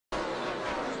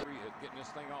getting this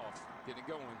thing off, getting it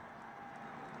going.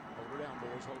 Hold her down,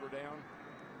 boys, hold her down.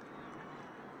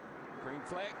 Green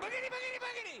flag, boogity, boogity,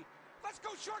 boogity! Let's go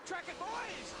short track it,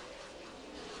 boys!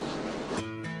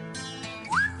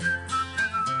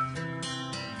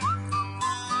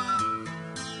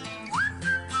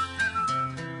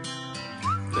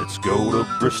 Let's go to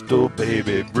Bristol,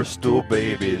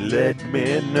 baby, let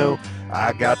me know.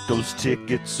 I got those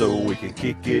tickets so we can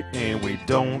kick it and we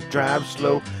don't drive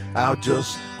slow. I'll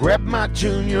just grab my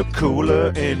junior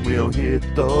cooler and we'll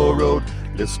hit the road.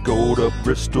 Let's go to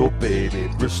Bristol, baby,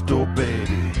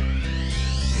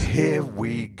 here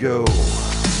we go.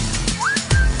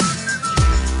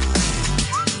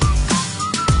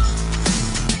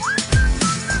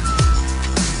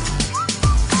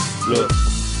 Look,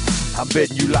 I'm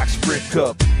betting you like Sprint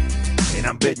Cup, and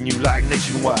I'm betting you like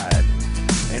Nationwide,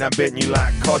 and I'm betting you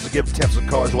like cars that give taps of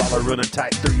cars while I run a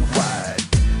tight 3 wide.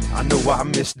 I know I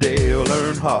miss Dale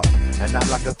Earnhardt, and I'd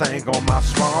like to thank all my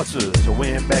sponsors. I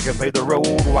went back and paid the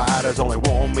road wide. There's only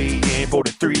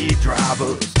 1,043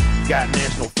 drivers. Got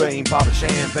national fame, popping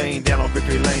champagne down on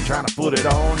victory lane, trying to put it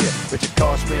on ya. But your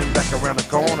car spin back around the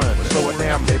corner. Slow it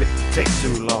down, baby, take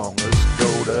too long. Let's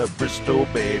go to Bristol,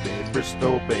 baby,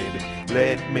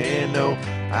 let me know.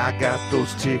 I got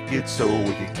those tickets so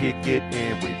we can kick it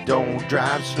and we don't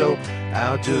drive slow.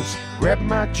 I'll just grab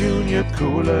my junior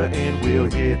cooler and we'll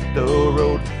hit the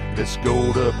road. Let's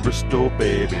go to Bristol,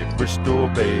 baby,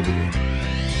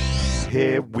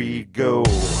 here we go.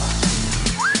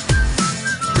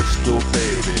 Bristol,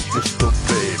 baby, but Bristol,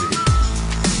 baby, Bristol,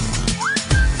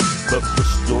 baby, but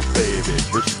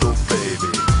Bristol,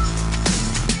 baby.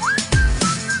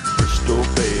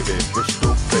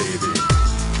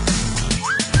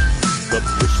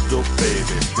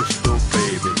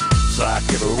 So I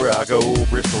give her where I go,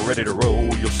 Bristol ready to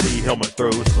roll. You'll see helmet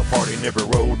throws, it's a party in every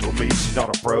road. Told me she's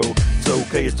not a pro, it's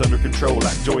okay, it's under control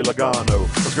like Joey Logano.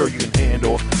 This girl you can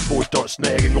handle, before we start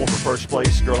snagging, going for first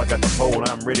place. Girl, I got the pole and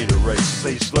I'm ready to race.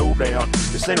 Say slow down,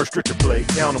 this ain't restricted play.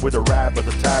 Counting with a ride, but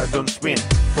the tires don't spin.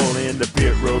 Pull in the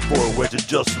pit road for a wedge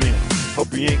adjustment.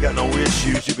 Hope you ain't got no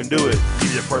issues, you can do it.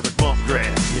 Give you a perfect bump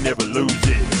draft, you never lose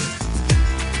it.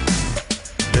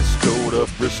 Let's go to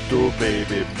Bristol,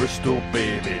 baby,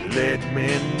 let me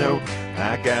know.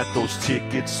 I got those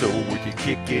tickets so we can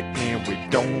kick it and we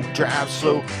don't drive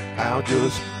slow. I'll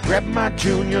just grab my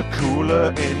junior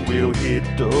cooler and we'll hit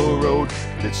the road.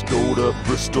 Let's go to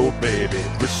Bristol, baby,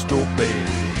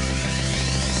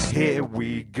 here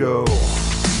we go.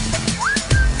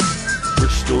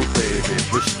 Bristol, baby, but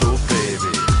Bristol,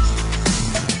 baby,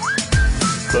 Bristol, baby,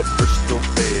 but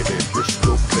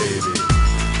Bristol, baby.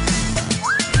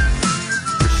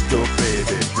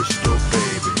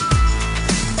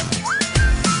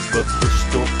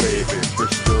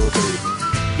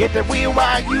 Get that wheel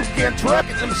while you can truck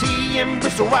it. Let me see you in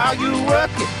Bristol while you work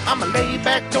it. I'ma lay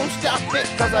back, don't stop it,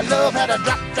 cause I love how to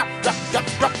drop that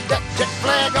check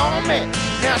flag on me.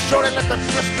 Now shorty, let the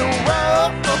Bristol roll.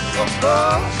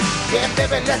 Yeah,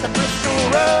 baby, let the Bristol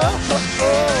roll.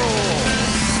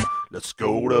 Let's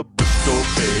go to Bristol,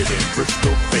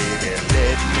 baby,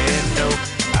 let me know.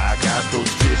 I got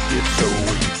those tickets so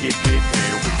we can kick it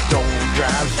and we don't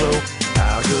drive slow.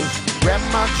 I'll just grab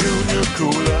my junior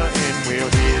cooler